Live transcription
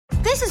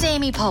This is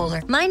Amy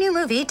Poehler. My new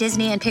movie,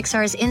 Disney and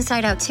Pixar's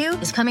Inside Out 2,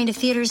 is coming to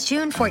theaters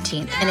June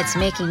 14th, and it's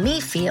making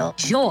me feel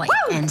joy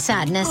and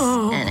sadness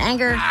and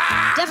anger,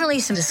 definitely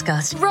some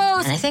disgust, and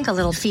I think a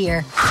little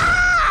fear.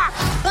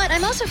 But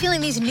I'm also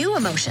feeling these new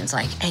emotions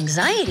like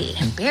anxiety,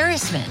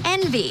 embarrassment,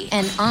 envy,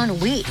 and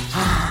ennui.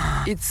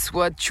 It's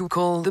what you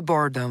call the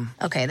boredom.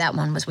 Okay, that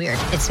one was weird.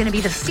 It's gonna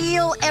be the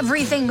feel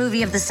everything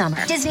movie of the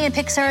summer. Disney and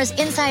Pixar's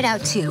Inside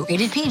Out 2,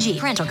 rated PG.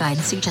 Parental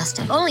guidance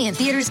suggested. Only in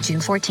theaters June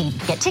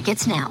 14th. Get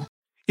tickets now.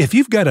 If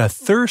you've got a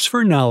thirst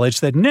for knowledge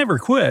that never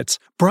quits,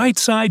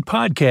 Brightside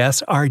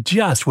Podcasts are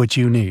just what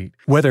you need.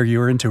 Whether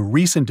you're into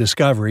recent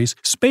discoveries,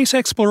 space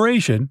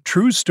exploration,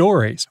 true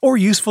stories, or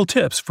useful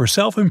tips for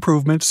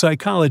self-improvement,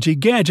 psychology,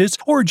 gadgets,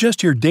 or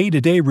just your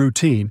day-to-day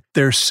routine,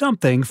 there's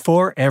something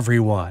for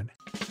everyone.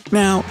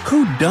 Now,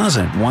 who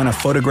doesn't want a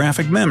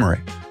photographic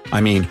memory?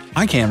 I mean,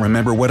 I can't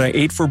remember what I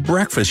ate for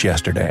breakfast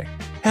yesterday.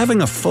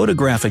 Having a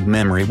photographic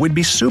memory would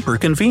be super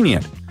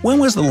convenient. When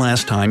was the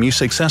last time you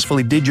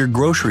successfully did your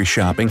grocery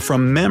shopping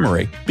from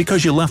memory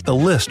because you left the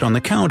list on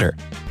the counter?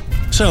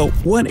 So,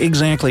 what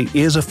exactly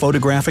is a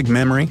photographic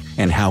memory,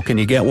 and how can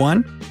you get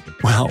one?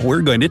 Well,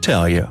 we're going to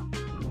tell you.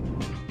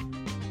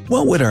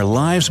 What would our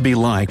lives be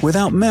like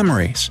without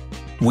memories?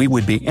 We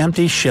would be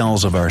empty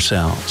shells of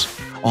ourselves.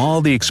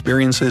 All the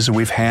experiences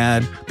we've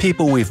had,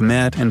 people we've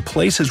met, and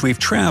places we've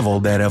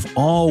traveled that have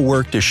all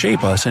worked to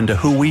shape us into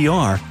who we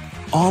are,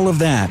 all of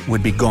that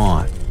would be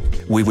gone.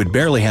 We would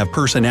barely have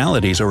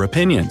personalities or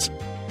opinions.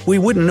 We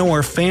wouldn't know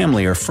our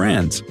family or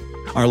friends.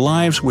 Our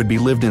lives would be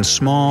lived in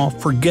small,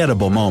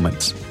 forgettable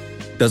moments.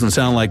 Doesn't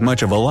sound like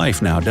much of a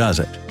life now, does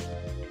it?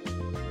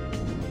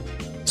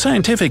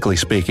 Scientifically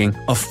speaking,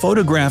 a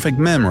photographic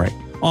memory,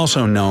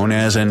 also known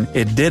as an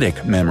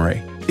eidetic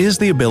memory, is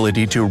the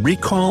ability to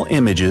recall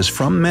images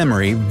from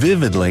memory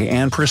vividly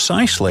and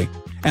precisely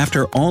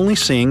after only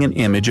seeing an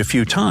image a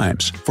few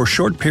times for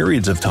short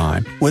periods of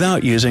time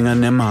without using a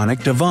mnemonic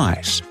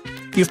device.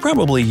 You've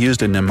probably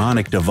used a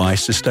mnemonic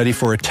device to study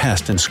for a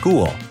test in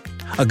school.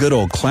 A good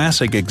old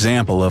classic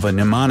example of a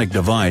mnemonic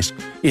device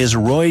is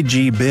Roy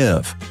G.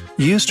 Biv,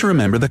 used to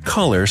remember the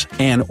colors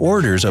and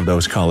orders of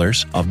those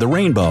colors of the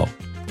rainbow: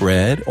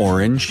 red,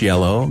 orange,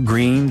 yellow,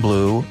 green,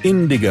 blue,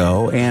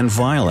 indigo, and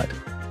violet.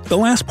 The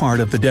last part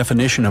of the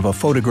definition of a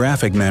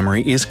photographic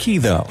memory is key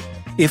though.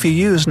 If you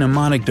use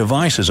mnemonic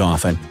devices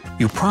often,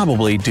 you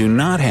probably do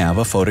not have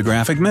a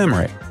photographic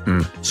memory.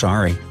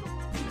 Sorry.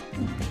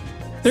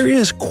 There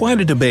is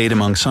quite a debate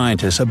among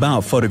scientists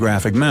about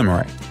photographic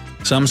memory.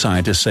 Some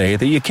scientists say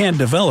that you can't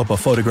develop a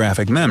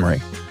photographic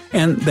memory,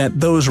 and that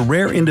those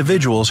rare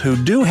individuals who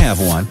do have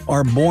one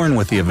are born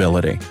with the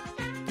ability.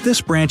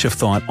 This branch of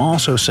thought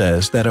also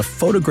says that a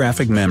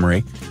photographic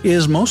memory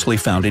is mostly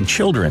found in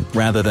children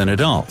rather than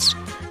adults.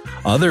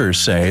 Others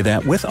say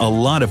that with a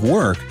lot of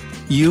work,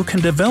 you can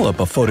develop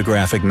a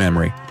photographic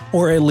memory,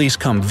 or at least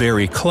come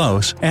very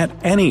close at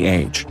any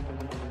age.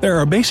 There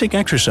are basic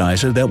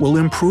exercises that will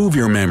improve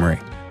your memory,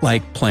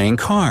 like playing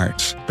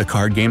cards. The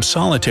card game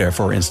Solitaire,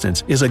 for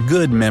instance, is a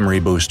good memory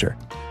booster.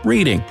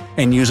 Reading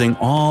and using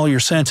all your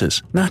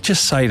senses, not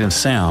just sight and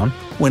sound,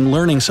 when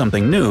learning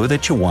something new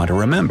that you want to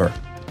remember.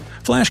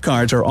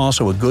 Flashcards are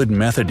also a good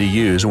method to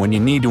use when you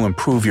need to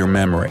improve your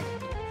memory.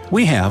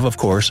 We have, of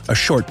course, a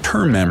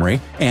short-term memory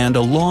and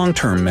a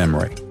long-term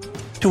memory.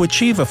 To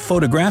achieve a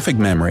photographic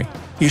memory,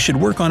 you should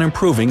work on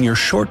improving your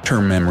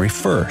short-term memory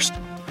first.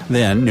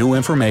 Then, new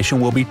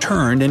information will be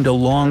turned into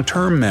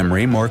long-term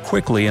memory more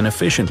quickly and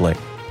efficiently.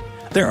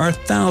 There are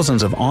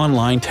thousands of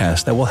online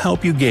tests that will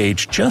help you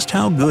gauge just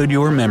how good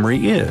your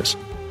memory is.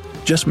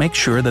 Just make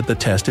sure that the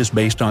test is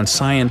based on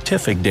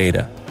scientific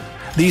data.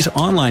 These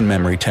online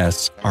memory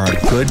tests are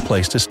a good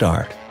place to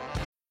start.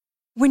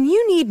 When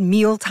you need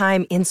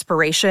mealtime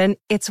inspiration,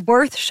 it's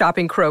worth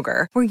shopping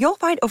Kroger, where you'll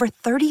find over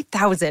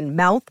 30,000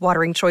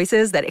 mouth-watering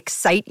choices that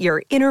excite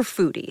your inner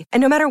foodie. And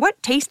no matter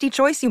what tasty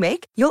choice you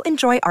make, you'll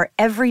enjoy our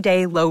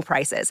everyday low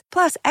prices,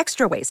 plus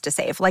extra ways to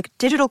save, like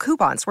digital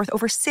coupons worth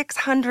over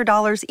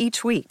 $600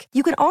 each week.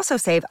 You can also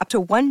save up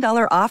to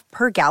 $1 off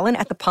per gallon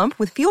at the pump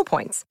with fuel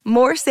points.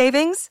 More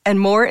savings and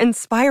more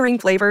inspiring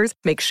flavors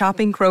make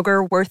shopping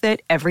Kroger worth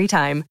it every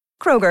time.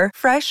 Kroger,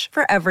 fresh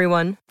for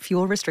everyone.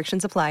 Fuel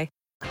restrictions apply.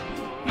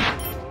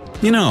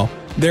 You know,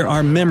 there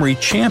are memory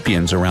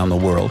champions around the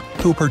world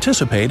who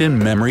participate in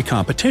memory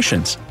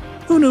competitions.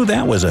 Who knew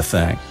that was a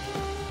thing?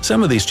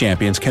 Some of these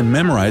champions can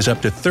memorize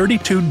up to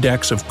 32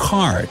 decks of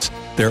cards,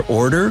 their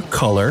order,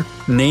 color,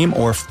 name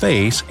or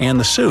face, and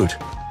the suit.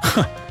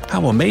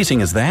 How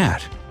amazing is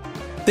that?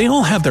 They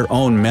all have their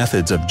own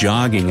methods of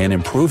jogging and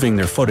improving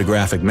their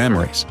photographic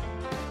memories.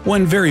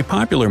 One very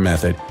popular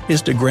method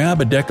is to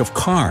grab a deck of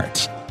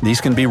cards.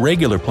 These can be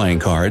regular playing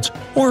cards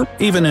or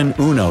even an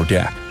Uno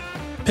deck.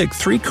 Pick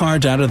 3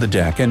 cards out of the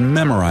deck and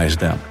memorize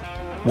them.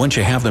 Once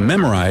you have them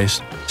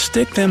memorized,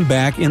 stick them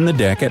back in the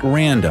deck at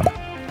random.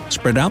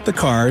 Spread out the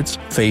cards,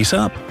 face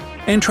up,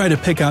 and try to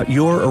pick out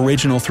your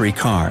original 3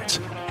 cards,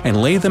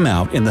 and lay them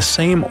out in the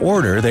same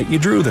order that you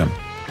drew them.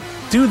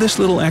 Do this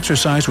little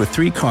exercise with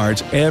 3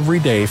 cards every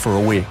day for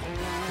a week.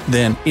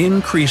 Then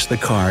increase the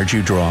cards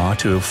you draw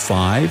to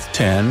 5,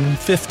 10,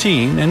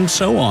 15, and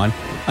so on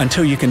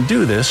until you can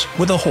do this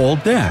with a whole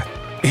deck.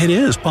 It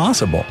is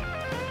possible.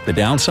 The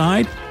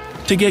downside?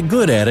 To get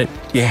good at it,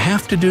 you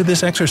have to do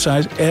this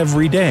exercise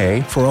every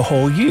day for a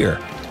whole year.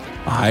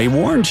 I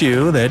warned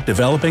you that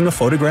developing a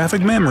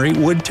photographic memory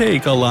would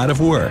take a lot of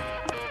work.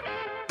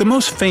 The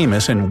most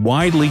famous and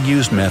widely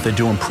used method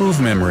to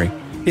improve memory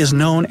is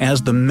known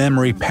as the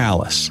memory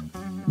palace.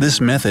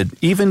 This method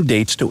even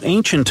dates to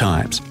ancient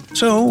times,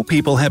 so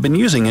people have been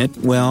using it,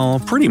 well,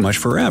 pretty much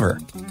forever.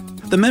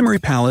 The memory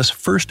palace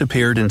first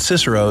appeared in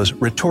Cicero's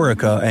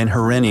Rhetorica and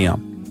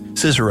Herennium.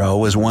 Cicero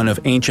was one of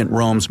ancient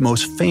Rome's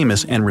most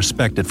famous and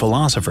respected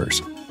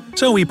philosophers,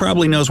 so he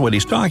probably knows what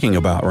he's talking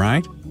about,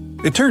 right?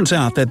 It turns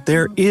out that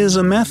there is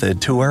a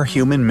method to our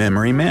human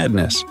memory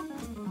madness.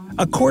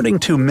 According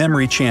to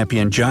memory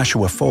champion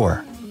Joshua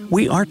Foer,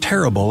 we are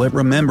terrible at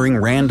remembering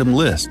random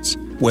lists,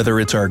 whether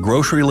it's our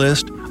grocery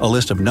list, a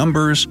list of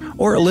numbers,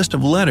 or a list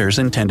of letters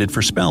intended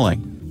for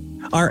spelling.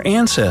 Our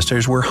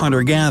ancestors were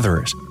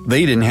hunter-gatherers.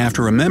 They didn't have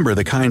to remember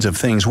the kinds of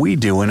things we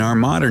do in our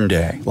modern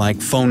day,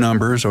 like phone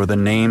numbers or the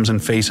names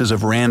and faces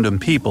of random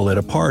people at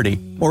a party,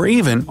 or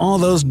even all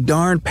those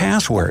darned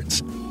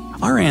passwords.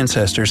 Our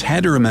ancestors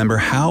had to remember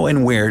how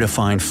and where to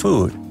find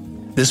food.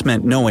 This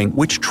meant knowing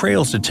which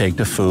trails to take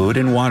to food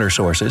and water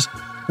sources,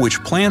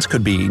 which plants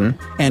could be eaten,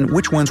 and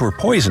which ones were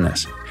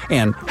poisonous,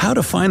 and how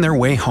to find their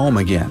way home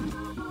again.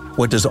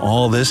 What does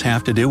all this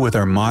have to do with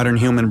our modern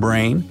human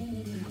brain?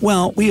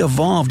 Well, we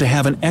evolved to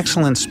have an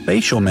excellent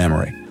spatial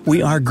memory.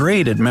 We are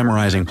great at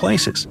memorizing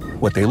places,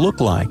 what they look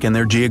like, and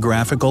their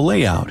geographical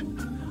layout.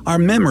 Our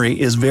memory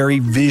is very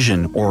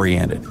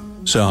vision-oriented.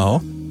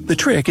 So, the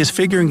trick is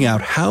figuring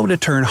out how to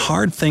turn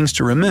hard things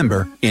to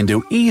remember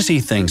into easy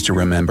things to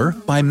remember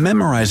by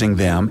memorizing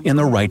them in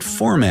the right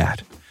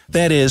format.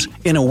 That is,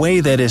 in a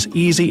way that is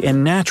easy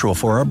and natural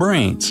for our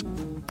brains.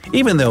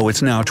 Even though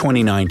it's now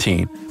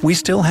 2019, we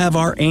still have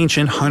our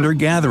ancient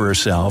hunter-gatherer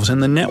selves in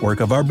the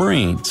network of our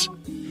brains.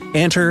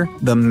 Enter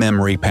the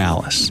memory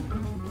palace.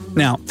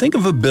 Now, think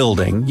of a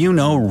building you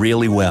know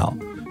really well,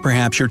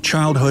 perhaps your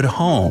childhood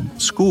home,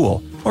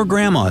 school, or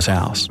grandma's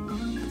house.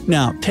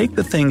 Now, take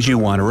the things you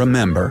want to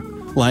remember,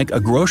 like a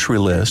grocery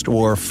list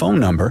or phone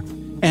number,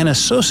 and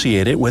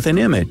associate it with an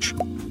image.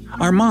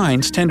 Our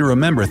minds tend to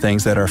remember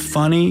things that are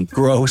funny,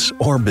 gross,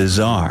 or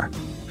bizarre.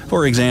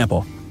 For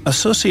example,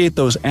 associate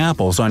those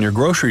apples on your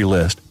grocery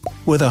list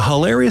with a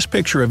hilarious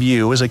picture of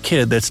you as a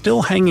kid that's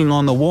still hanging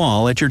on the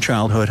wall at your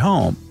childhood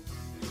home.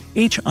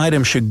 Each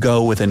item should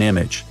go with an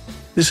image.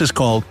 This is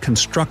called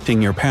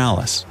constructing your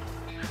palace.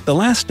 The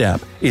last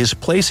step is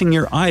placing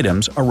your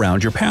items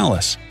around your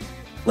palace.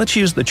 Let's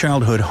use the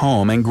childhood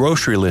home and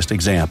grocery list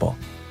example.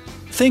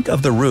 Think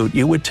of the route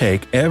you would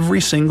take every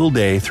single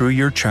day through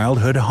your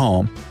childhood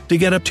home to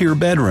get up to your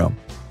bedroom.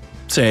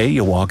 Say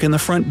you walk in the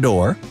front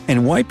door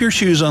and wipe your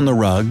shoes on the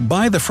rug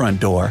by the front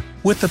door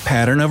with the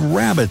pattern of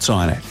rabbits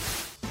on it.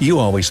 You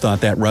always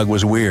thought that rug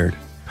was weird.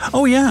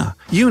 Oh yeah,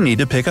 you need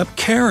to pick up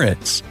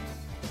carrots.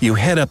 You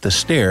head up the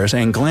stairs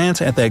and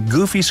glance at that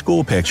goofy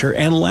school picture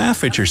and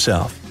laugh at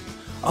yourself.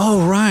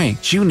 Oh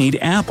right, you need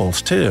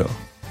apples too.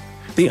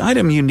 The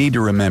item you need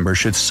to remember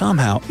should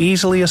somehow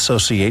easily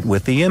associate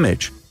with the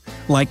image.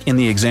 Like in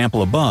the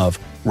example above,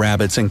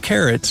 rabbits and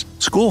carrots,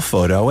 school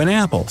photo and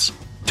apples.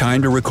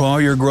 Time to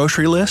recall your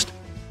grocery list?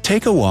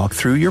 Take a walk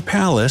through your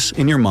palace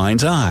in your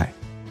mind's eye.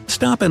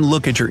 Stop and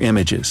look at your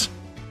images.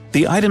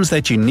 The items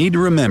that you need to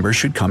remember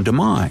should come to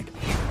mind.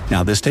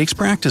 Now this takes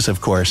practice,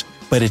 of course,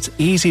 but it's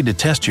easy to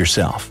test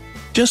yourself.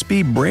 Just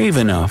be brave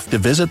enough to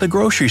visit the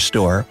grocery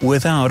store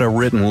without a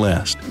written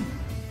list.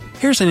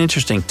 Here's an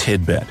interesting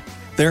tidbit.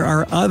 There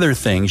are other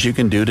things you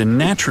can do to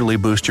naturally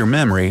boost your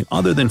memory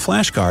other than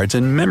flashcards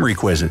and memory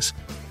quizzes.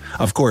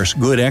 Of course,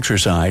 good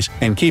exercise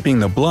and keeping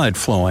the blood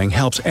flowing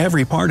helps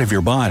every part of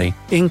your body,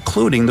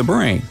 including the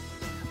brain.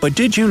 But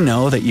did you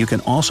know that you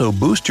can also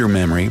boost your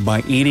memory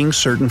by eating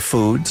certain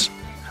foods?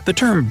 The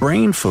term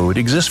brain food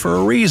exists for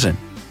a reason.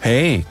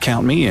 Hey,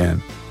 count me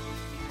in.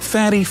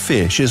 Fatty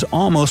fish is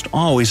almost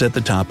always at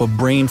the top of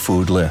brain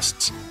food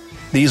lists.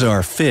 These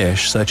are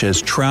fish such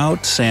as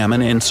trout,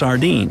 salmon, and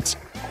sardines.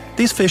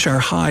 These fish are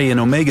high in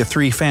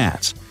omega-3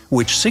 fats,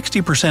 which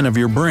 60% of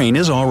your brain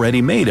is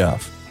already made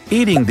of.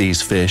 Eating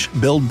these fish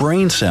build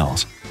brain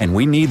cells, and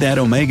we need that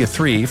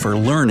omega-3 for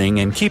learning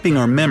and keeping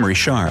our memory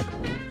sharp.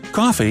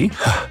 Coffee,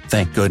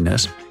 thank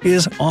goodness,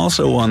 is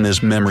also on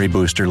this memory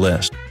booster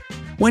list.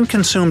 When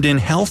consumed in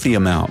healthy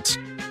amounts,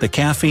 the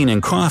caffeine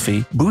in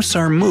coffee boosts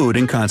our mood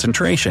and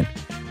concentration,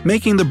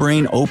 making the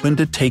brain open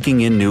to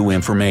taking in new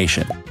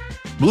information.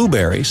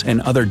 Blueberries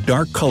and other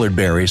dark-colored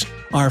berries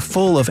are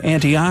full of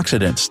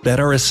antioxidants that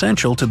are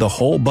essential to the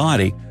whole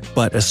body,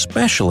 but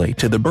especially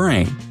to the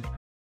brain.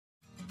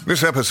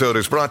 This episode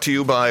is brought to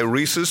you by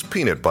Reese's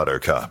Peanut Butter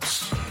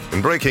Cups.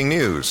 In breaking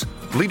news,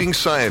 leading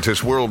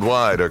scientists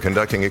worldwide are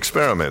conducting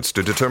experiments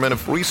to determine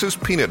if Reese's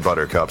Peanut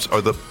Butter Cups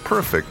are the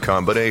perfect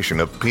combination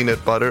of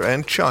peanut butter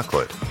and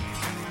chocolate.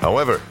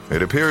 However,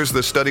 it appears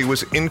the study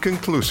was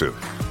inconclusive,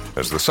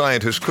 as the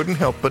scientists couldn't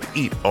help but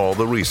eat all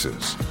the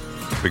Reese's.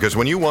 Because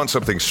when you want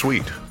something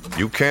sweet,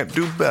 you can't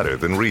do better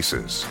than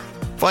Reese's.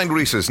 Find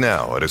Reese's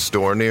now at a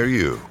store near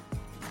you.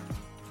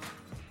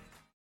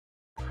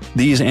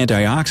 These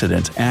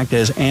antioxidants act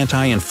as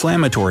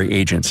anti-inflammatory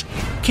agents,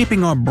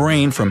 keeping our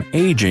brain from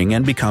aging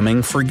and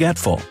becoming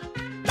forgetful.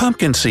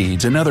 Pumpkin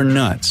seeds and other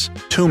nuts,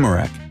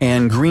 turmeric,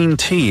 and green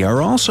tea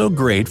are also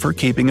great for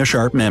keeping a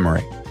sharp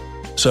memory.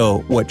 So,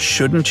 what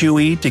shouldn't you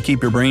eat to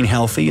keep your brain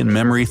healthy and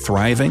memory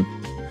thriving?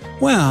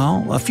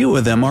 Well, a few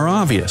of them are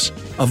obvious.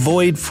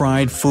 Avoid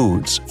fried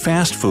foods,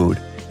 fast food,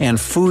 and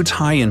foods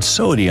high in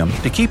sodium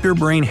to keep your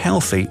brain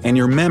healthy and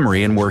your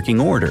memory in working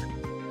order.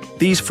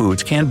 These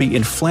foods can be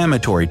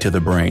inflammatory to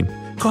the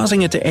brain,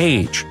 causing it to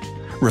age.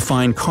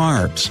 Refined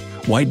carbs,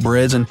 white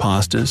breads and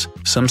pastas,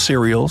 some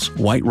cereals,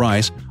 white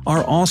rice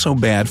are also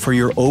bad for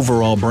your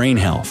overall brain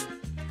health.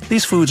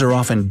 These foods are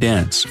often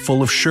dense,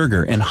 full of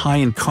sugar, and high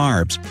in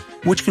carbs,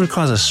 which can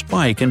cause a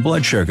spike in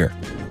blood sugar.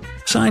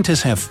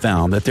 Scientists have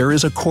found that there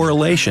is a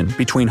correlation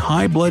between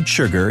high blood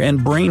sugar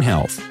and brain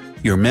health.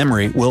 Your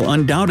memory will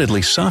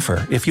undoubtedly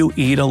suffer if you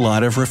eat a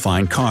lot of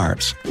refined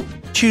carbs.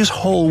 Choose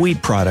whole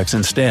wheat products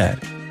instead.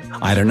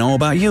 I don't know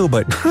about you,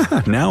 but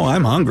now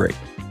I'm hungry.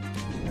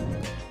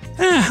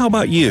 How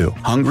about you?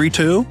 Hungry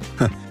too?